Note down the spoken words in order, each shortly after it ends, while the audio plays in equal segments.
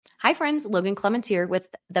Hi, friends. Logan Clements here with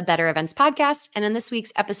the Better Events Podcast. And in this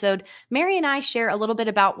week's episode, Mary and I share a little bit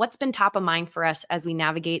about what's been top of mind for us as we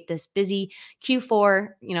navigate this busy Q4,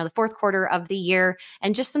 the fourth quarter of the year,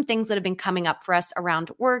 and just some things that have been coming up for us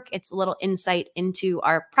around work. It's a little insight into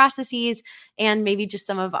our processes and maybe just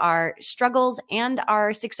some of our struggles and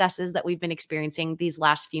our successes that we've been experiencing these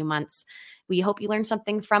last few months. We hope you learned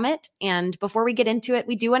something from it. And before we get into it,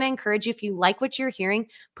 we do want to encourage you, if you like what you're hearing,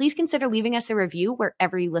 please consider leaving us a review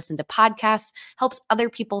wherever you listen to podcasts. Helps other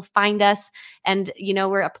people find us. And,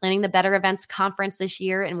 we're planning the Better Events Conference this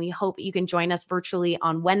year, and we hope you can join us virtually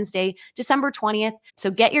on Wednesday, December 20th.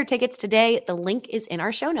 So get your tickets today. The link is in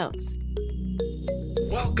our show notes.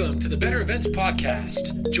 Welcome to the Better Events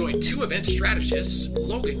Podcast. Join two event strategists,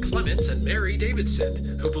 Logan Clements and Mary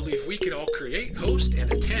Davidson, who believe we can all create, host,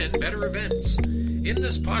 and attend better events. In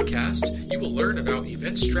this podcast, you will learn about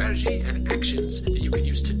event strategy and actions that you can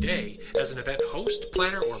use today as an event host,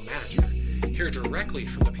 planner, or manager. Hear directly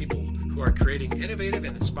from the people who are creating innovative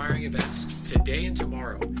and inspiring events today and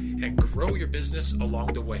tomorrow, and grow your business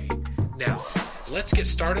along the way. Now, let's get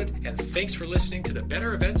started, and thanks for listening to the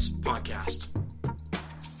Better Events Podcast.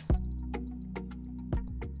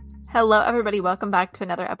 Hello, everybody. Welcome back to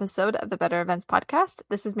another episode of the Better Events Podcast.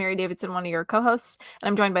 This is Mary Davidson, one of your co-hosts, and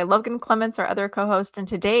I'm joined by Logan Clements, our other co-host. And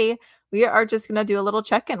today we are just going to do a little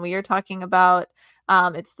check-in. We are talking about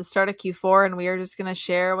it's the start of Q4, and we are just going to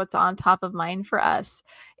share what's on top of mind for us.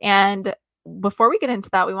 And before we get into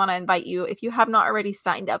that, we want to invite you, if you have not already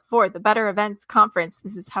signed up for the Better Events Conference,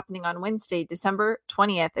 this is happening on Wednesday, December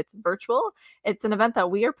 20th. It's virtual. It's an event that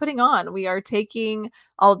we are putting on. We are taking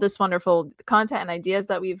all of this wonderful content and ideas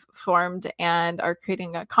that we've formed and are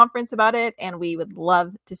creating a conference about it. And we would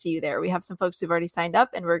love to see you there. We have some folks who've already signed up,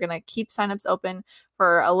 and we're going to keep signups open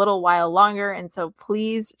for a little while longer. And so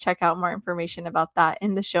please check out more information about that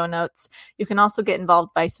in the show notes. You can also get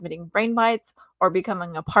involved by submitting brain bites or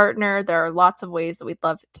becoming a partner. There are lots of ways that we'd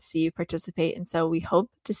love to see you participate. And so we hope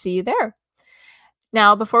to see you there.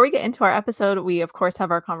 Now, before we get into our episode, we, of course, have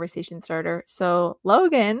our conversation starter. So,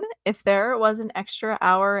 Logan, if there was an extra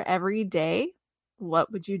hour every day,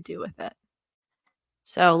 what would you do with it?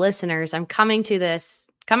 So, listeners, I'm coming to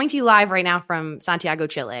you live right now from Santiago,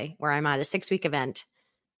 Chile, where I'm at a 6-week event,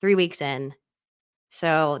 3 weeks in.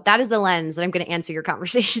 So that is the lens that I'm going to answer your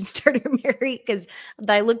conversation starter, Mary, because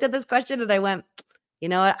I looked at this question and I went, you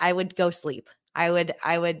know what? I would go sleep. I would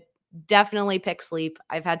definitely pick sleep.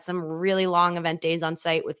 I've had some really long event days on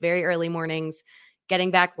site with very early mornings,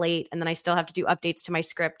 getting back late, and then I still have to do updates to my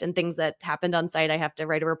script and things that happened on site. I have to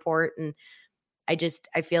write a report, and I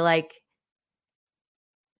feel like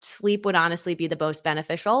sleep would honestly be the most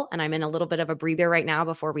beneficial. And I'm in a little bit of a breather right now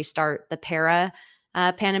before we start the Pan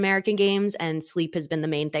American Games, and sleep has been the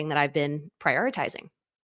main thing that I've been prioritizing.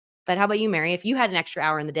 But how about you, Mary? If you had an extra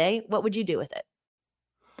hour in the day, what would you do with it?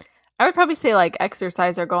 I would probably say like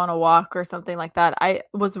exercise or go on a walk or something like that. I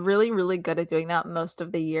was really, really good at doing that most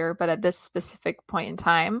of the year, but at this specific point in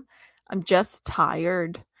time, I'm just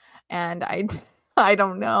tired, and I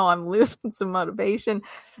don't know. I'm losing some motivation.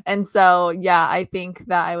 And so, yeah, I think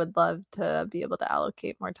that I would love to be able to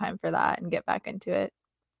allocate more time for that and get back into it.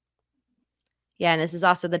 Yeah, and this is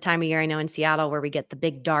also the time of year I know in Seattle where we get the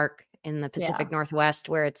big dark in the Pacific Northwest,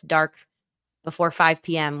 where it's dark before 5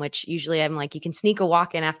 p.m., which usually I'm like, you can sneak a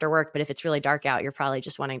walk in after work, but if it's really dark out, you're probably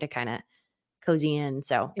just wanting to kind of cozy in.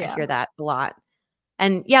 So I hear that a lot.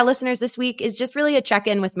 And yeah, listeners, this week is just really a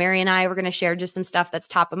check-in with Mary and I. We're going to share just some stuff that's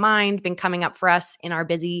top of mind, been coming up for us in our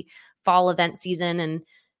busy fall event season. And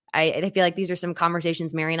I feel like these are some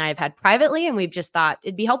conversations Mary and I have had privately, and we've just thought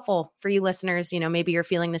it'd be helpful for you listeners. Maybe you're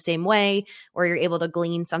feeling the same way, or you're able to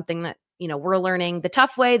glean something that, we're learning the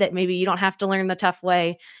tough way that maybe you don't have to learn the tough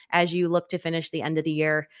way as you look to finish the end of the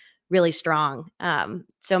year really strong.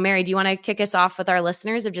 So Mary, do you want to kick us off with our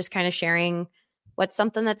listeners of just kind of sharing what's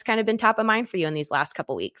something that's kind of been top of mind for you in these last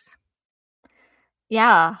couple weeks?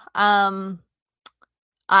 Yeah. I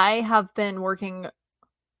have been working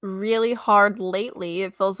really hard lately.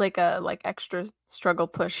 It feels like a extra struggle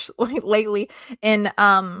push lately in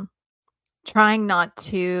trying not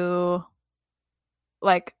to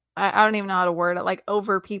I don't even know how to word it,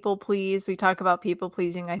 over people please. We talk about people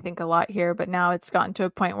pleasing, I think, a lot here, but now it's gotten to a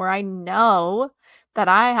point where I know that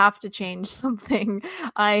I have to change something.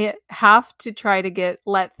 I have to try to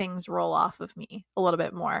let things roll off of me a little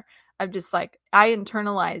bit more. I'm just I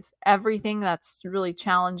internalize everything that's really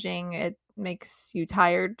challenging. It makes you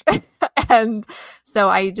tired. And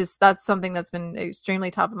so that's something that's been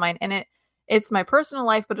extremely top of mind. And it it's my personal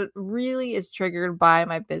life, but it really is triggered by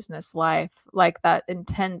my business life, like that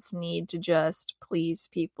intense need to just please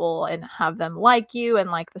people and have them like you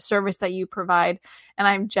and like the service that you provide. And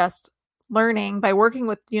I'm just learning by working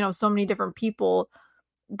with, so many different people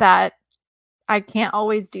that I can't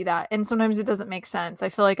always do that. And sometimes it doesn't make sense. I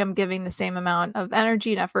feel like I'm giving the same amount of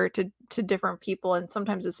energy and effort to different people. And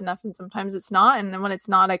sometimes it's enough and sometimes it's not. And then when it's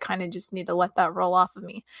not, I kind of just need to let that roll off of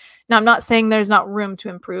me. Now, I'm not saying there's not room to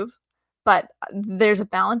improve, but there's a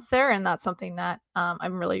balance there. And that's something that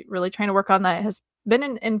I'm really, really trying to work on that has been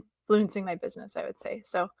influencing my business, I would say.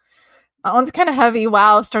 So that one's kind of heavy.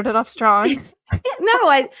 Wow. Started off strong.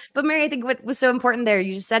 But Mary, I think what was so important there,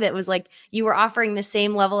 you just said it was like you were offering the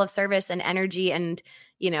same level of service and energy and,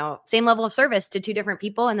 same level of service to two different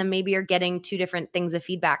people. And then maybe you're getting two different things of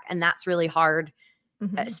feedback. And that's really hard,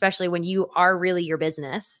 especially when you are really your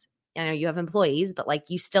business. I know you have employees, but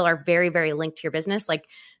like you still are very, very linked to your business. Like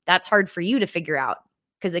that's hard for you to figure out.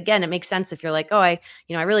 Because again, it makes sense if you're like, oh, I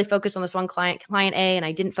really focused on this one client A, and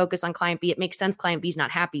I didn't focus on client B. It makes sense client B is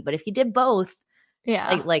not happy. But if you did both,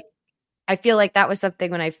 like I feel like that was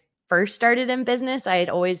something when I first started in business.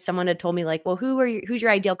 Someone had told me like, well, who's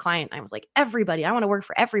your ideal client? And I was like, everybody. I want to work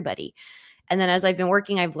for everybody. And then as I've been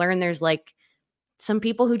working, I've learned there's like some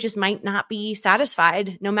people who just might not be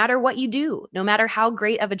satisfied no matter what you do, no matter how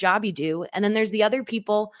great of a job you do. And then there's the other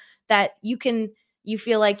people that you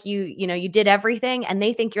feel like you did everything and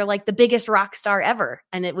they think you're like the biggest rock star ever.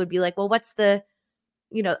 And it would be like, well, what's the,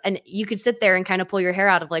 and you could sit there and kind of pull your hair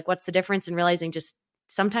out of like, what's the difference in realizing just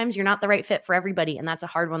sometimes you're not the right fit for everybody. And that's a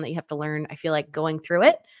hard one that you have to learn. I feel like going through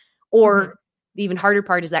it, or the even harder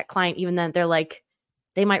part is that client, even then they're like,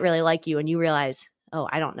 they might really like you and you realize, oh,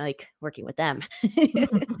 I don't like working with them.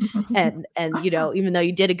 and even though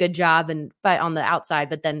you did a good job but on the outside,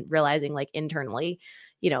 but then realizing like internally,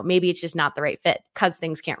 maybe it's just not the right fit because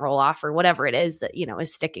things can't roll off or whatever it is that,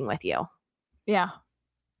 is sticking with you. Yeah,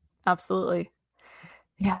 absolutely.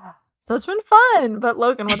 Yeah. So it's been fun. But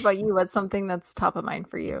Logan, what about you? What's something that's top of mind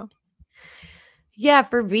for you? Yeah,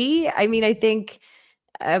 for me, I mean, I think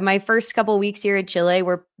my first couple of weeks here in Chile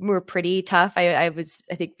were pretty tough. I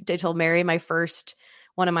think I told Mary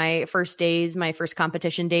one of my first days, my first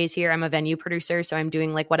competition days here, I'm a venue producer. So I'm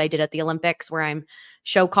doing like what I did at the Olympics where I'm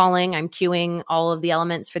show calling, I'm cueing all of the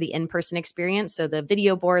elements for the in-person experience. So the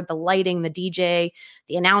video board, the lighting, the DJ,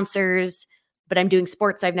 the announcers, but I'm doing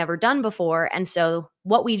sports I've never done before. And so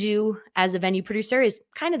what we do as a venue producer is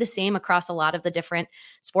kind of the same across a lot of the different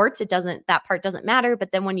sports. That part doesn't matter.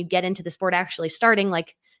 But then when you get into the sport actually starting,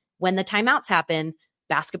 like when the timeouts happen,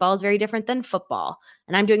 basketball is very different than football.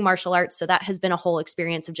 And I'm doing martial arts. So that has been a whole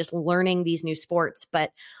experience of just learning these new sports.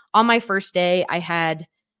 But on my first day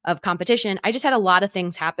of competition, I just had a lot of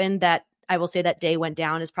things happen that I will say that day went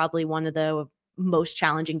down as probably one of the most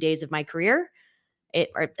challenging days of my career.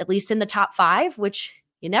 Or at least in the top 5, which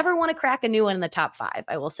you never want to crack a new one in the top 5.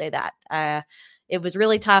 I will say that. It was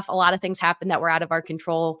really tough. A lot of things happened that were out of our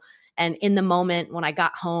control. And in the moment when I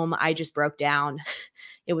got home, I just broke down.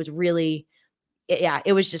 It was really,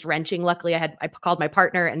 it was just wrenching. Luckily, I called my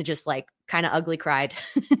partner and just like kind of ugly cried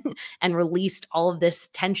and released all of this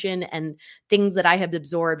tension and things that I had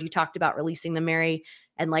absorbed. You talked about releasing them, Mary.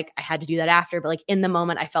 And like, I had to do that after, but like in the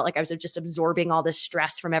moment, I felt like I was just absorbing all this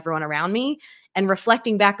stress from everyone around me and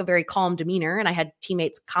reflecting back a very calm demeanor. And I had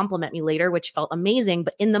teammates compliment me later, which felt amazing.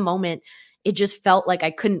 But in the moment, it just felt like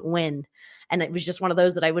I couldn't win. And it was just one of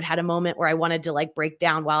those that I would had a moment where I wanted to like break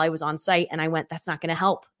down while I was on site. And I went, that's not going to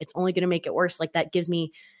help. It's only going to make it worse. Like that gives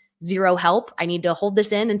me zero help. I need to hold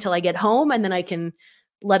this in until I get home and then I can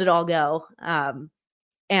let it all go.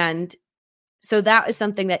 And so that was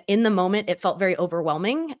something that in the moment, it felt very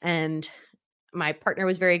overwhelming. And my partner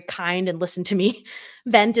was very kind and listened to me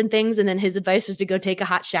vent and things. And then his advice was to go take a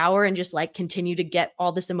hot shower and just like continue to get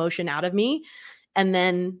all this emotion out of me and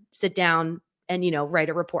then sit down and, write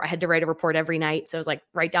a report. I had to write a report every night. So I was like,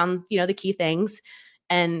 write down, the key things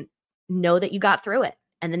and know that you got through it.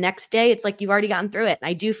 And the next day it's like, you've already gotten through it. And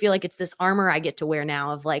I do feel like it's this armor I get to wear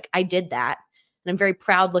now of like, I did that. And I'm very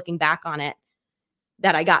proud looking back on it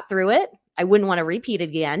that I got through it. I wouldn't want to repeat it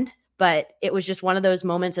again, but it was just one of those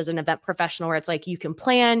moments as an event professional where it's like, you can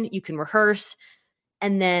plan, you can rehearse.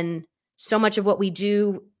 And then so much of what we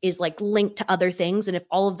do is like linked to other things. And if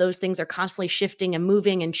all of those things are constantly shifting and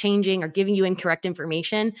moving and changing or giving you incorrect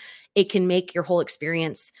information, it can make your whole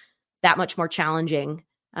experience that much more challenging.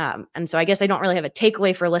 And so I guess I don't really have a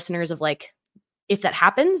takeaway for listeners of like, if that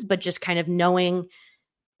happens, but just kind of knowing,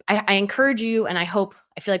 I encourage you. And I feel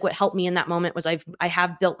like what helped me in that moment was I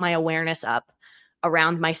have built my awareness up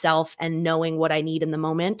around myself and knowing what I need in the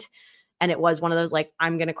moment. And it was one of those, like,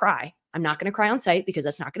 I'm going to cry. I'm not going to cry on site because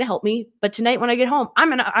that's not going to help me. But tonight when I get home, I'm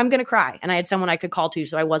going to cry. And I had someone I could call to,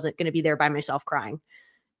 so I wasn't going to be there by myself crying.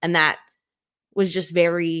 And that was just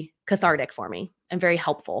very cathartic for me and very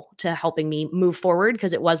helpful to helping me move forward,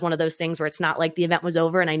 because it was one of those things where it's not like the event was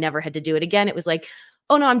over and I never had to do it again. It was like,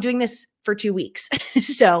 oh no, I'm doing this for 2 weeks.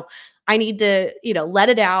 So I need to, let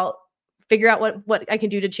it out, figure out what I can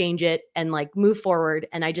do to change it and like move forward.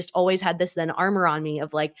 And I just always had this then armor on me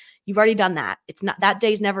of like, you've already done that. It's not, that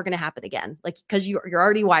day's never going to happen again. Like, cause you're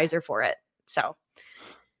already wiser for it. So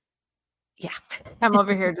yeah. I'm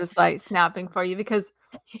over here just like snapping for you because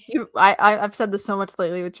I've said this so much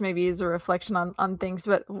lately, which maybe is a reflection on things,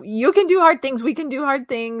 but you can do hard things. We can do hard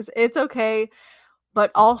things. It's okay.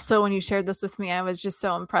 But also when you shared this with me, I was just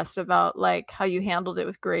so impressed about like how you handled it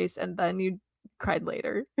with grace, and then you cried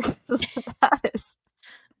later. I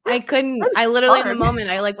literally in the moment,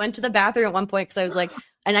 I like went to the bathroom at one point because I was like,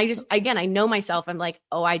 and I just, again, I know myself. I'm like,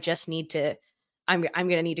 oh, I just need to, I'm going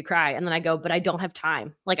to need to cry. And then I go, but I don't have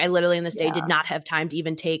time. Like I literally in this day did not have time to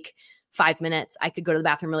even take 5 minutes. I could go to the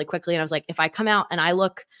bathroom really quickly. And I was like, if I come out and I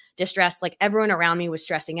look distressed, like everyone around me was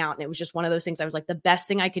stressing out. And it was just one of those things. I was like, the best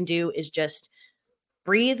thing I can do is just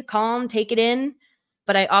breathe, calm, take it in.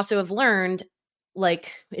 But I also have learned,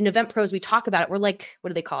 like in Event Pros, we talk about it. We're like, what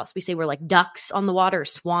do they call us? We say we're like ducks on the water,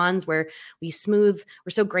 swans, where we smooth, we're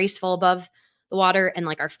so graceful above the water and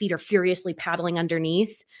like our feet are furiously paddling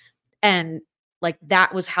underneath. And like,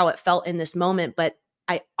 that was how it felt in this moment. But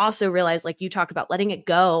I also realized, like you talk about letting it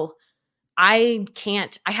go, I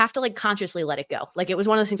have to like consciously let it go. Like it was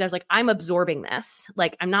one of those things I was like, I'm absorbing this.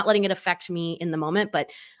 Like I'm not letting it affect me in the moment, but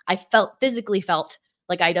I physically felt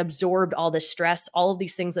like I'd absorbed all this stress, all of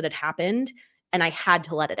these things that had happened, and I had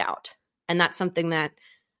to let it out. And that's something that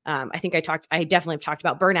I definitely have talked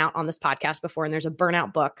about burnout on this podcast before. And there's a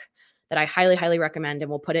burnout book that I highly, highly recommend. And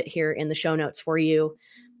we'll put it here in the show notes for you,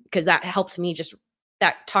 because that helps me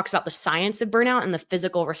that talks about the science of burnout and the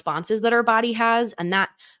physical responses that our body has. And that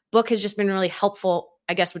book has just been really helpful,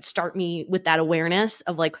 I guess, would start me with that awareness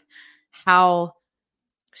of like how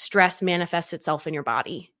stress manifests itself in your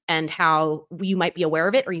body and how you might be aware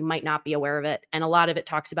of it or you might not be aware of it. And a lot of it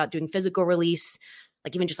talks about doing physical release,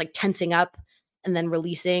 like even just like tensing up and then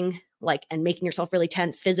releasing, like, and making yourself really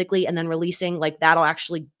tense physically and then releasing, like that'll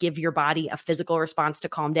actually give your body a physical response to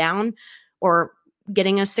calm down. Or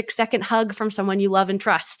getting a 6-second hug from someone you love and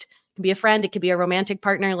trust. It could be a friend, it could be a romantic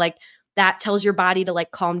partner, like that tells your body to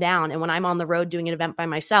like calm down. And when I'm on the road doing an event by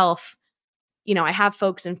myself, I have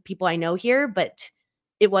folks and people I know here, but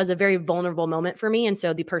it was a very vulnerable moment for me. And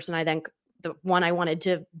so the one I wanted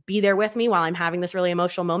to be there with me while I'm having this really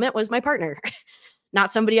emotional moment was my partner,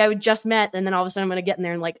 not somebody I would just met. And then all of a sudden I'm going to get in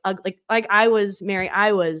there and like I was, Mary,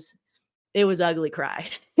 it was ugly cry.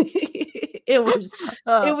 It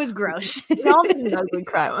was gross. We all need an ugly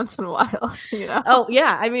cry once in a while, Oh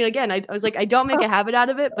yeah. I mean, again, I was like, I don't make a habit out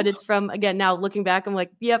of it, but it's from, again, now looking back, I'm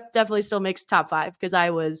like, yep, definitely still makes top 5 because I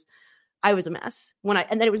was a mess and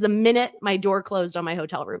then it was the minute my door closed on my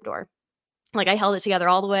hotel room door. Like I held it together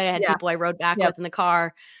all the way. I had people I rode back with in the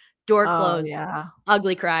car, door closed,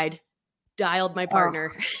 ugly cried, dialed my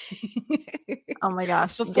partner. Oh my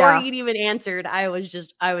gosh. Before he'd even answered, I was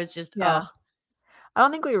just, I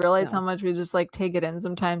don't think we realize how much we just like take it in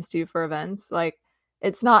sometimes too for events. Like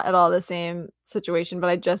it's not at all the same situation, but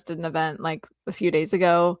I just did an event like a few days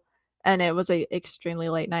ago and it was a extremely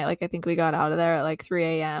late night. Like I think we got out of there at like 3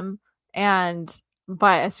 a.m.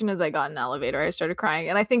 But as soon as I got in the elevator, I started crying.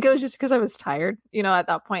 And I think it was just because I was tired. At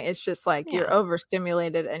that point, it's just like you're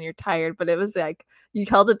overstimulated and you're tired. But it was like you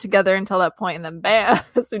held it together until that point, and then bam,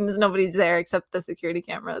 as soon as nobody's there except the security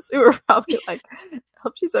cameras, who were probably like,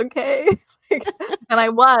 hope she's okay. And I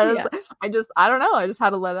was. I don't know. I just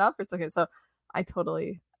had to let it out for a second. So I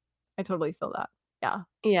totally feel that. Yeah.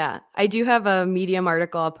 Yeah. I do have a Medium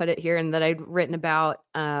article. I'll put it here, and that I'd written about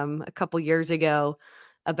a couple years ago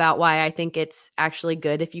about why I think it's actually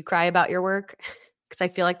good if you cry about your work. Because I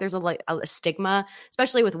feel like there's a stigma,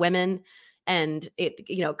 especially with women. And it,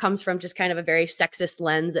 comes from just kind of a very sexist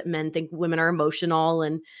lens that men think women are emotional.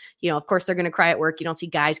 And, of course they're going to cry at work. You don't see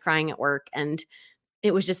guys crying at work. And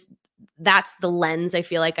it was just, that's the lens I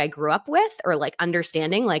feel like I grew up with, or like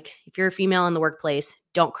understanding, like if you're a female in the workplace,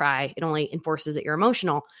 don't cry. It only enforces that you're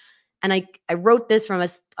emotional. And I wrote this from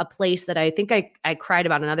a place that I think I cried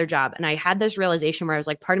about another job. And I had this realization where I was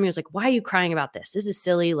like, part of me was like, why are you crying about this? This is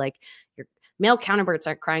silly. Like your male counterparts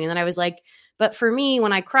aren't crying. And then I was like, but for me,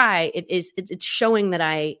 when I cry, it's showing that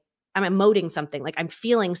I'm emoting something. Like I'm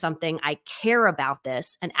feeling something. I care about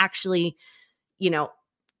this. And actually,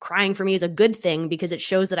 crying for me is a good thing because it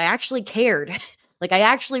shows that I actually cared. Like I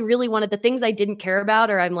actually really wanted the things I didn't care about,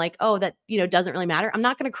 or I'm like, oh, that, doesn't really matter. I'm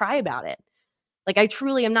not going to cry about it. Like I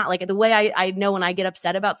truly am not. Like the way I know when I get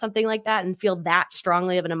upset about something like that and feel that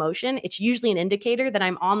strongly of an emotion, it's usually an indicator that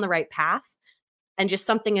I'm on the right path and just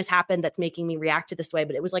something has happened that's making me react to this way.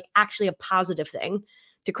 But it was like actually a positive thing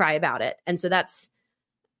to cry about it. And so that's,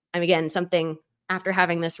 again, something after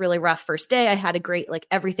having this really rough first day, I had a great, like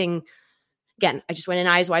everything. Again, I just went in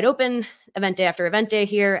eyes wide open, event day after event day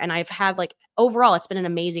here. And I've had like, overall, it's been an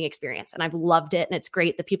amazing experience and I've loved it. And it's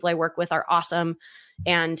great. The people I work with are awesome.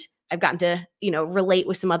 And I've gotten to, relate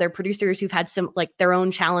with some other producers who've had some like their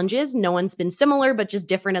own challenges. No one's been similar, but just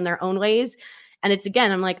different in their own ways. And it's,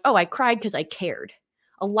 again, I'm like, oh, I cried because I cared.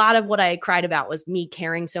 A lot of what I cried about was me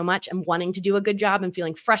caring so much and wanting to do a good job and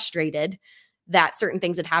feeling frustrated that certain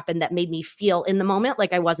things had happened that made me feel in the moment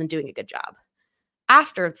like I wasn't doing a good job.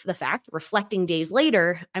 After the fact, reflecting days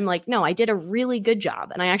later, I'm like, no, I did a really good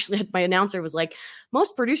job. And I actually had, my announcer was like,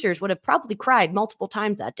 most producers would have probably cried multiple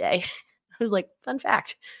times that day. I was like, fun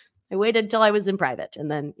fact. I waited till I was in private. And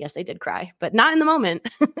then, yes, I did cry, but not in the moment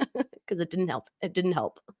because it didn't help. It didn't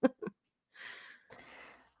help.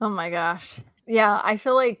 Oh my gosh. Yeah, I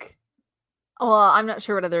feel like, well, I'm not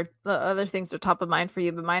sure what other things are top of mind for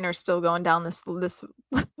you, but mine are still going down this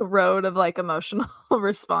road of like emotional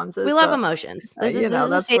responses. We love emotions. That's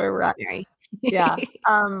where we're at. Yeah.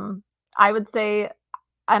 I would say,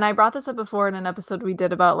 and I brought this up before in an episode we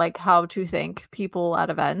did about like how to thank people at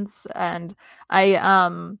events. And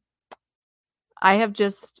I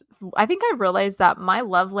think I've realized that my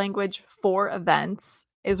love language for events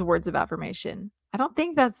is words of affirmation. I don't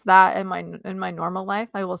think that's that in my normal life,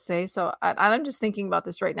 I will say. So I'm just thinking about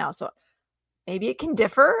this right now. So maybe it can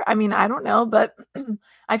differ. I mean, I don't know, but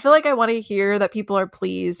I feel like I want to hear that people are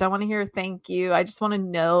pleased. I want to hear thank you. I just want to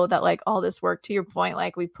know that like all this work, to your point,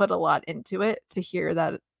 like we put a lot into it to hear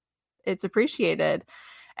that it's appreciated.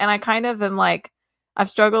 And I kind of am like, I've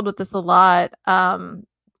struggled with this a lot.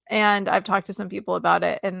 And I've talked to some people about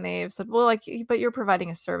it and they've said, well, like, but you're providing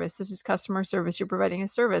a service. This is customer service. You're providing a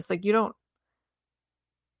service. Like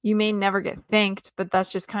you may never get thanked, but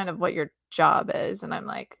that's just kind of what your job is. And I'm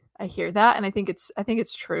like, I hear that. And I think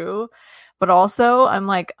it's true, but also I'm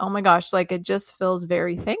like, oh my gosh, like it just feels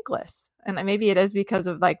very thankless. And maybe it is because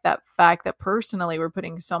of like that fact that personally we're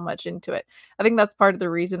putting so much into it. I think that's part of the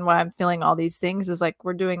reason why I'm feeling all these things is like,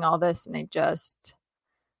 we're doing all this and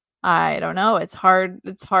I don't know. It's hard.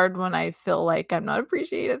 It's hard when I feel like I'm not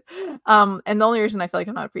appreciated. And the only reason I feel like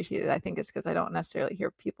I'm not appreciated, I think, is because I don't necessarily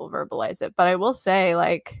hear people verbalize it. But I will say,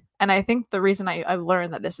 like, and I think the reason I've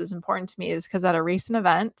learned that this is important to me is because at a recent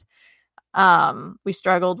event, we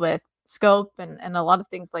struggled with scope and a lot of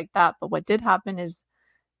things like that. But what did happen is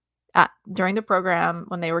during the program,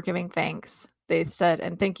 when they were giving thanks, they said,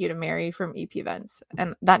 and thank you to Mary from EP Events.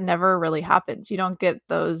 And that never really happens. You don't get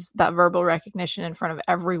that verbal recognition in front of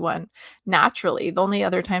everyone naturally. The only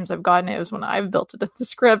other times I've gotten it was when I've built it in the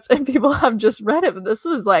script and people have just read it. But this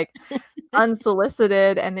was like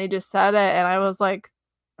unsolicited and they just said it. And I was like,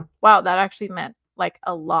 wow, that actually meant like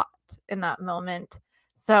a lot in that moment.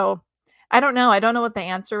 So I don't know. I don't know what the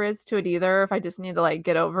answer is to it either, if I just need to like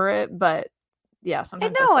get over it. But yeah,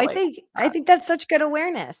 sometimes I think that's such good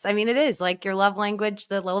awareness. I mean, it is like your love language,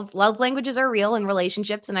 the love languages are real in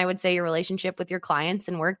relationships. And I would say your relationship with your clients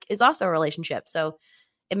and work is also a relationship. So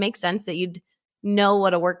it makes sense that you'd know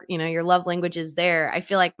what your love language is there. I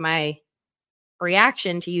feel like my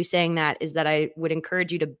reaction to you saying that is that I would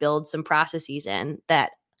encourage you to build some processes in that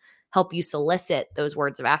help you solicit those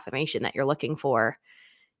words of affirmation that you're looking for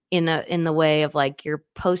in the way of like your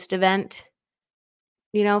post-event,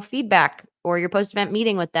 feedback, or your post-event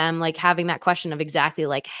meeting with them, like having that question of exactly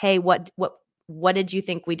like, hey, what did you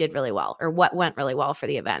think we did really well, or what went really well for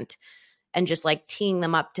the event? And just like teeing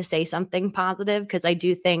them up to say something positive. Because I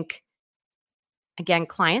do think, again,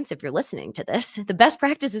 clients, if you're listening to this, the best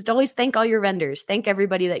practice is to always thank all your vendors. Thank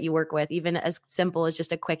everybody that you work with, even as simple as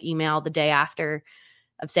just a quick email the day after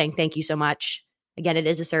of saying thank you so much. Again, it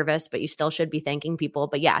is a service, but you still should be thanking people.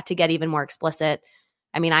 But yeah, to get even more explicit,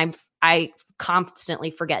 I mean, I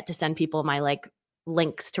constantly forget to send people my like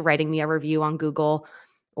links to writing me a review on Google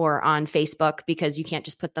or on Facebook, because you can't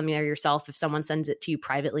just put them there yourself. If someone sends it to you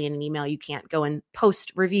privately in an email, you can't go and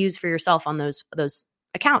post reviews for yourself on those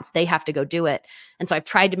accounts. They have to go do it. And so I've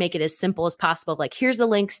tried to make it as simple as possible. Like, here's the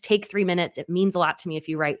links, take 3 minutes. It means a lot to me if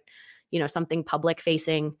you write, something public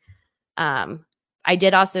facing. I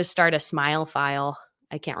did also start a smile file.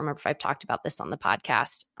 I can't remember if I've talked about this on the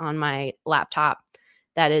podcast, on my laptop.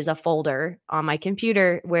 That is a folder on my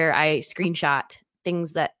computer where I screenshot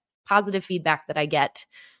things positive feedback that I get.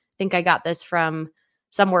 I think I got this from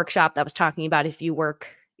some workshop that was talking about if you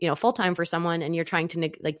work, full-time for someone and you're trying to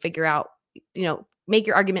like figure out, make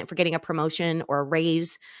your argument for getting a promotion or a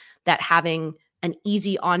raise, that having an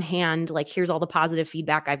easy on hand, like here's all the positive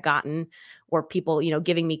feedback I've gotten, or people,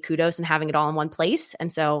 giving me kudos and having it all in one place.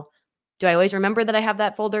 And so do I always remember that I have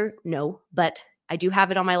that folder? No, but I do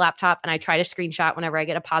have it on my laptop, and I try to screenshot whenever I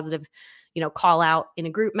get a positive, call out in a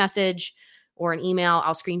group message or an email.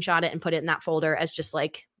 I'll screenshot it and put it in that folder as just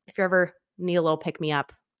like, if you ever need a little pick me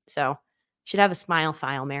up. So should have a smile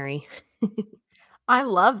file, Mary. I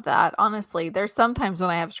love that. Honestly, there's sometimes when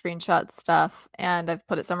I have screenshot stuff and I've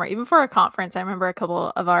put it somewhere, even for a conference. I remember a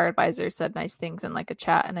couple of our advisors said nice things in like a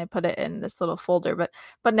chat, and I put it in this little folder,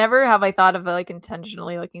 but never have I thought of like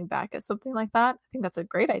intentionally looking back at something like that. I think that's a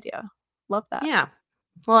great idea. Love that. Yeah.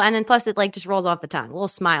 Well, and then plus it like just rolls off the tongue. A little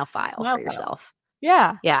smile file for yourself.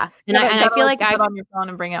 Yeah. Yeah. And I feel like I've on your phone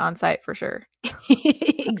and bring it on site for sure.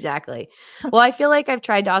 Exactly. Well, I feel like I've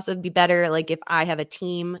tried to also be better. Like if I have a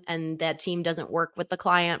team and that team doesn't work with the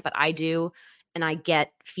client, but I do, and I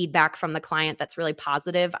get feedback from the client that's really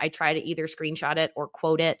positive, I try to either screenshot it or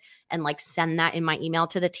quote it and like send that in my email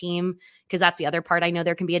to the team. Cause that's the other part. I know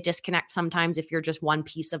there can be a disconnect sometimes if you're just one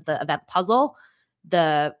piece of the event puzzle.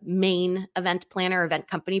 The main event planner, event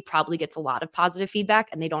company probably gets a lot of positive feedback,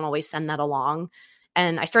 and they don't always send that along.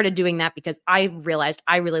 And I started doing that because I realized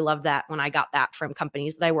I really loved that when I got that from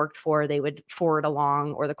companies that I worked for. They would forward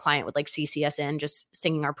along, or the client would like CC us in, just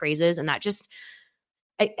singing our praises. And that just,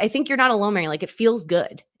 I think you're not alone, Mary. Like it feels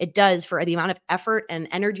good. It does, for the amount of effort and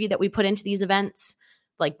energy that we put into these events.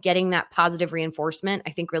 Like getting that positive reinforcement,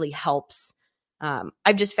 I think really helps.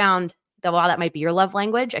 I've just found that while that might be your love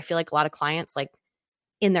language, I feel like a lot of clients, like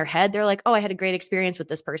in their head, they're like, oh, I had a great experience with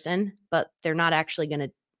this person, but they're not actually going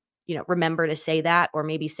to remember to say that, or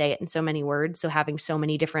maybe say it in so many words. So having so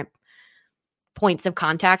many different points of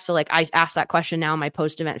contact. So like I ask that question now in my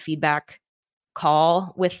post-event feedback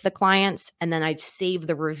call with the clients, and then I'd save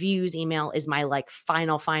the reviews email is my like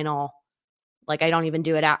final, like I don't even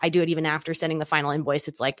do it. I do it even after sending the final invoice.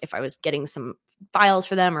 It's like if I was getting some files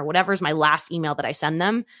for them or whatever's my last email that I send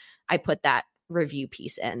them, I put that review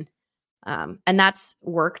piece in. And that's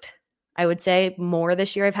worked. I would say more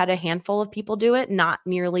this year. I've had a handful of people do it, not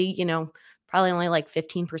nearly, probably only like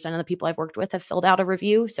 15% of the people I've worked with have filled out a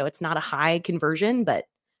review. So it's not a high conversion, but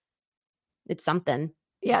it's something.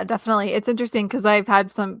 Yeah, definitely. It's interesting because I've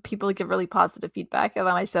had some people give really positive feedback, and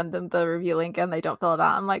then I send them the review link and they don't fill it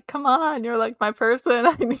out. I'm like, come on, you're like my person.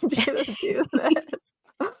 I need you to do this.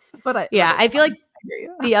 I feel like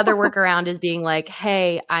the other workaround is being like,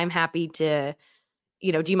 hey, I'm happy to,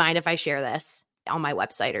 do you mind if I share this on my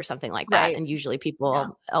website or something like that? Right. And usually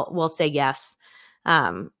people will say yes.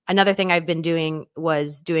 Another thing I've been doing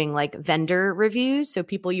was doing like vendor reviews. So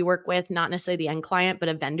people you work with, not necessarily the end client, but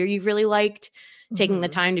a vendor you've really liked, taking the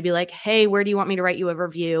time to be like, hey, where do you want me to write you a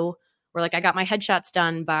review? Or like, I got my headshots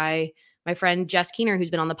done by my friend Jess Keener, who's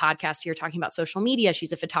been on the podcast here talking about social media.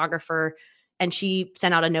 She's a photographer. And she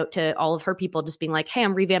sent out a note to all of her people just being like, hey,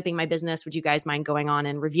 I'm revamping my business. Would you guys mind going on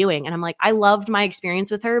and reviewing? And I'm like, I loved my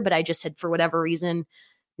experience with her, but I just had, for whatever reason,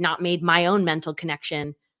 not made my own mental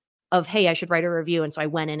connection of, hey, I should write a review. And so I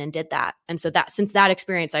went in and did that. And so that since that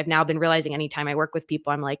experience, I've now been realizing anytime I work with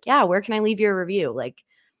people, I'm like, yeah, where can I leave you a review? Like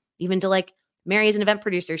even to like Mary is an event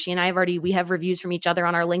producer. She and I we have reviews from each other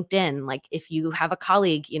on our LinkedIn. Like if you have a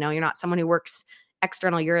colleague, you're not someone who works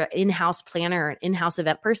external, you're an in-house planner or an in-house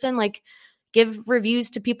event person, like give reviews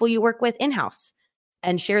to people you work with in-house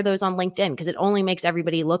and share those on LinkedIn, because it only makes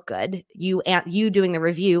everybody look good. You doing the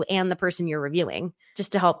review and the person you're reviewing,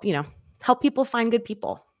 just to help people find good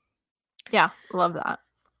people. Yeah, love that.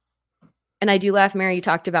 And I do laugh, Mary, you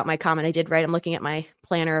talked about my comment I did, right? I'm looking at my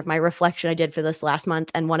planner of my reflection I did for this last month.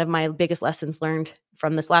 And one of my biggest lessons learned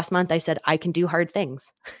from this last month, I said, I can do hard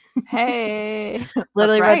things. Hey,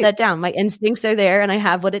 literally wrote that down. My instincts are there and I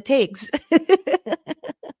have what it takes.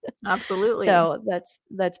 Absolutely. So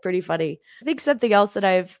that's pretty funny. I think something else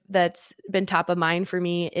that's been top of mind for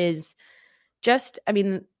me is just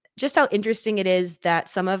how interesting it is that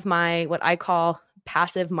some of my, what I call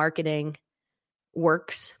passive marketing,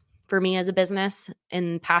 works for me as a business.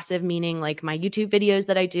 And passive meaning like my YouTube videos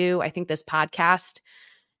that I do. I think this podcast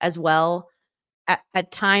as well.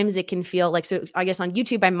 At times it can feel like, so I guess on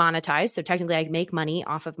YouTube I monetize. So technically I make money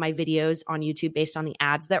off of my videos on YouTube based on the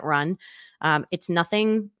ads that run. It's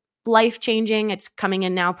nothing life-changing. It's coming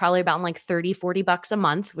in now probably about like $30-$40 a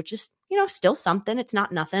month, which is, still something. It's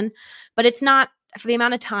not nothing, but it's not for the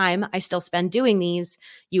amount of time I still spend doing these.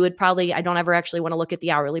 I don't ever actually want to look at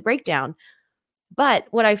the hourly breakdown. But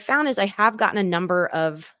what I found is I have gotten a number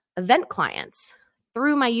of event clients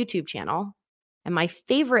through my YouTube channel. And my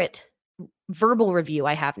favorite verbal review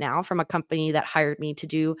I have now from a company that hired me to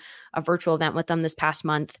do a virtual event with them this past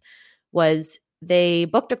month was they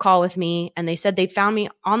booked a call with me and they said they'd found me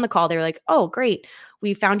on the call. They were like, oh, great.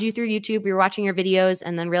 We found you through YouTube. We were watching your videos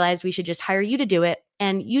and then realized we should just hire you to do it.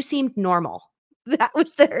 And you seemed normal. That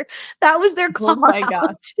was their call. Oh my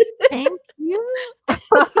God. Thank you.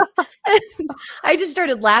 I just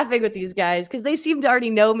started laughing with these guys because they seem to already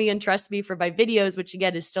know me and trust me for my videos, which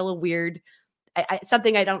again is still a weird,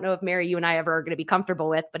 something I don't know if Mary, you and I ever are going to be comfortable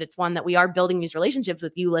with, but it's one that we are building these relationships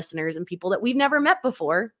with you listeners and people that we've never met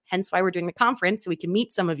before. Hence why we're doing the conference so we can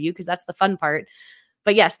meet some of you because that's the fun part.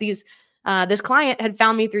 But yes, this client had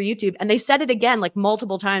found me through YouTube and they said it again, like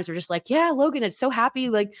multiple times. We're just like, yeah, Logan, it's so happy.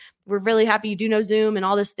 Like, we're really happy you do know Zoom and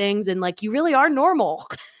all these things. And like, you really are normal.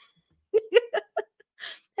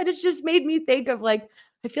 And it's just made me think of like,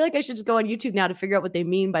 I feel like I should just go on YouTube now to figure out what they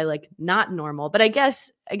mean by like not normal. But I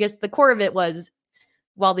guess the core of it was,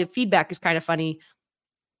 while the feedback is kind of funny,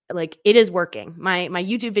 like it is working. My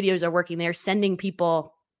YouTube videos are working. They're sending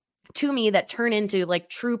people to me that turn into like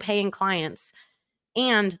true paying clients.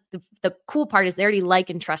 And the cool part is they already like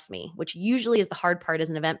and trust me, which usually is the hard part as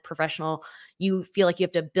an event professional. You feel like you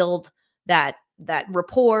have to build that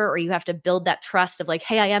rapport, or you have to build that trust of like,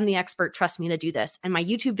 hey, I am the expert. Trust me to do this. And my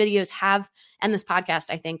YouTube videos and this podcast,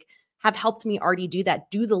 I think, have helped me already do that,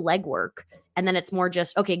 do the legwork. And then it's more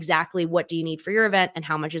just, okay, exactly what do you need for your event and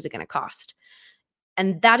how much is it going to cost?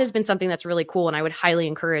 And that has been something that's really cool. And I would highly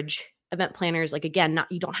encourage event planners, like, again,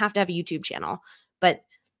 you don't have to have a YouTube channel, but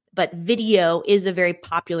video is a very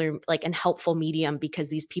popular like and helpful medium because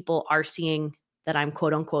these people are seeing that I'm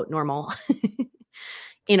quote unquote normal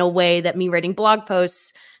in a way that me writing blog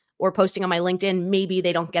posts or posting on my LinkedIn, maybe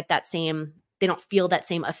they don't feel that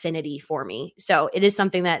same affinity for me. So it is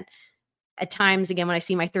something that at times, again, when I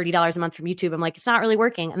see my $30 a month from YouTube, I'm like, it's not really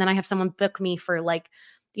working. And then I have someone book me for like,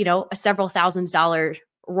 a several $1000s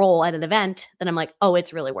role at an event. Then I'm like, oh,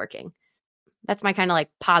 it's really working. That's my kind of like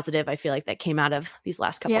positive, I feel like, that came out of these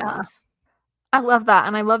last couple of months. I love that.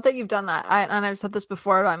 And I love that you've done that. And I've said this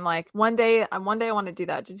before, but I'm like, one day I want to do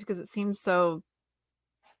that just because it seems so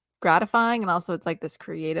gratifying. And also it's like this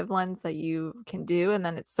creative lens that you can do. And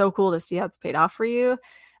then it's so cool to see how it's paid off for you.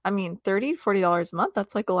 I mean, $30, $40 a month,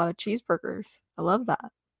 that's like a lot of cheeseburgers. I love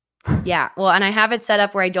that. Yeah. Well, and I have it set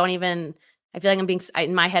up where I feel like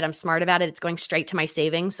in my head, I'm smart about it. It's going straight to my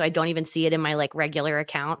savings. So I don't even see it in my like regular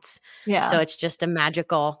accounts. Yeah. So it's just a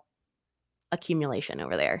magical accumulation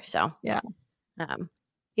over there. So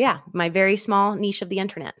yeah, my very small niche of the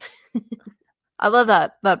internet. I love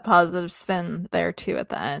that positive spin there too at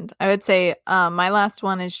the end. I would say my last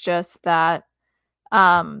one is just that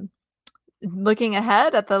looking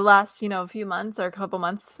ahead at the last, few months or a couple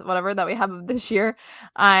months, whatever that we have of this year,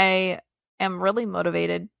 I am really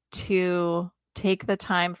motivated to take the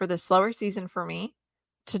time for the slower season for me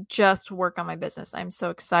to just work on my business. I'm so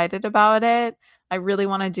excited about it. I really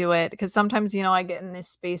want to do it because sometimes, I get in this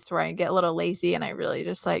space where I get a little lazy and I really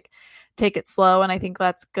just like take it slow. And I think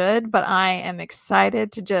that's good, but I am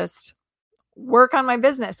excited to just work on my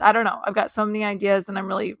business. I don't know. I've got so many ideas and I'm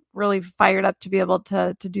really, really fired up to be able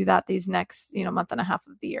to do that these next, month and a half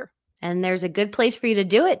of the year. And there's a good place for you to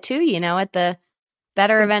do it too, at the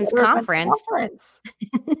Better Events Conference.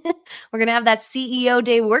 We're going to have that CEO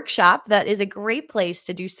Day workshop. That is a great place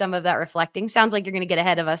to do some of that reflecting. Sounds like you're going to get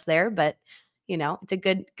ahead of us there, but it's a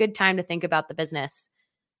good time to think about the business.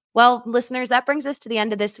 Well, listeners, that brings us to the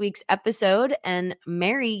end of this week's episode. And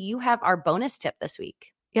Mary, you have our bonus tip this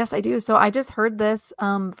week. Yes, I do. So I just heard this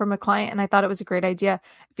from a client and I thought it was a great idea.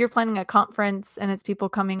 If you're planning a conference and it's people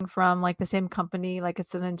coming from like the same company, like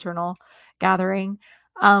it's an internal gathering,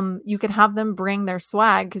 you can have them bring their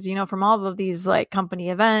swag because, from all of these like company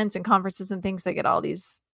events and conferences and things, they get all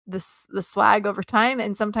the swag over time.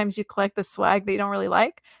 And sometimes you collect the swag that you don't really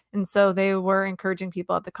like. And so they were encouraging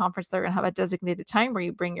people at the conference, they're going to have a designated time where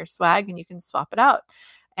you bring your swag and you can swap it out.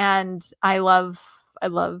 And I love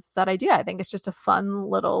that idea. I think it's just a fun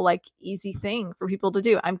little like easy thing for people to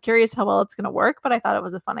do. I'm curious how well it's going to work, but I thought it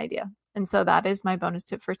was a fun idea. And so that is my bonus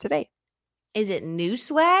tip for today. Is it new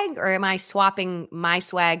swag or am I swapping my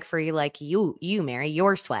swag for you, Mary,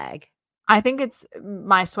 your swag? I think it's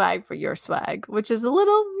my swag for your swag, which is a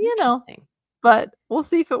little, but we'll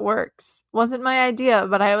see if it works. Wasn't my idea,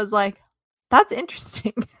 but I was like, that's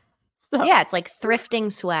interesting. So yeah, it's like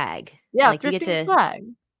thrifting swag. Yeah, like thrifting you get to swag.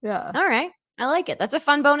 Yeah. All right. I like it. That's a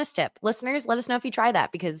fun bonus tip. Listeners, let us know if you try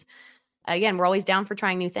that because again, we're always down for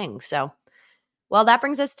trying new things. So Well, that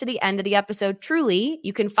brings us to the end of the episode. Truly,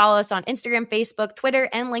 you can follow us on Instagram, Facebook, Twitter,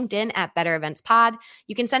 and LinkedIn at Better Events Pod.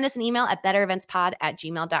 You can send us an email at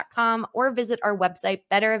bettereventspod@gmail.com or visit our website,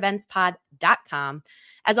 bettereventspod.com.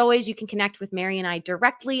 As always, you can connect with Mary and I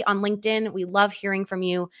directly on LinkedIn. We love hearing from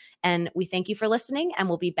you, and we thank you for listening, and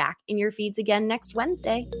we'll be back in your feeds again next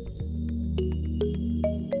Wednesday.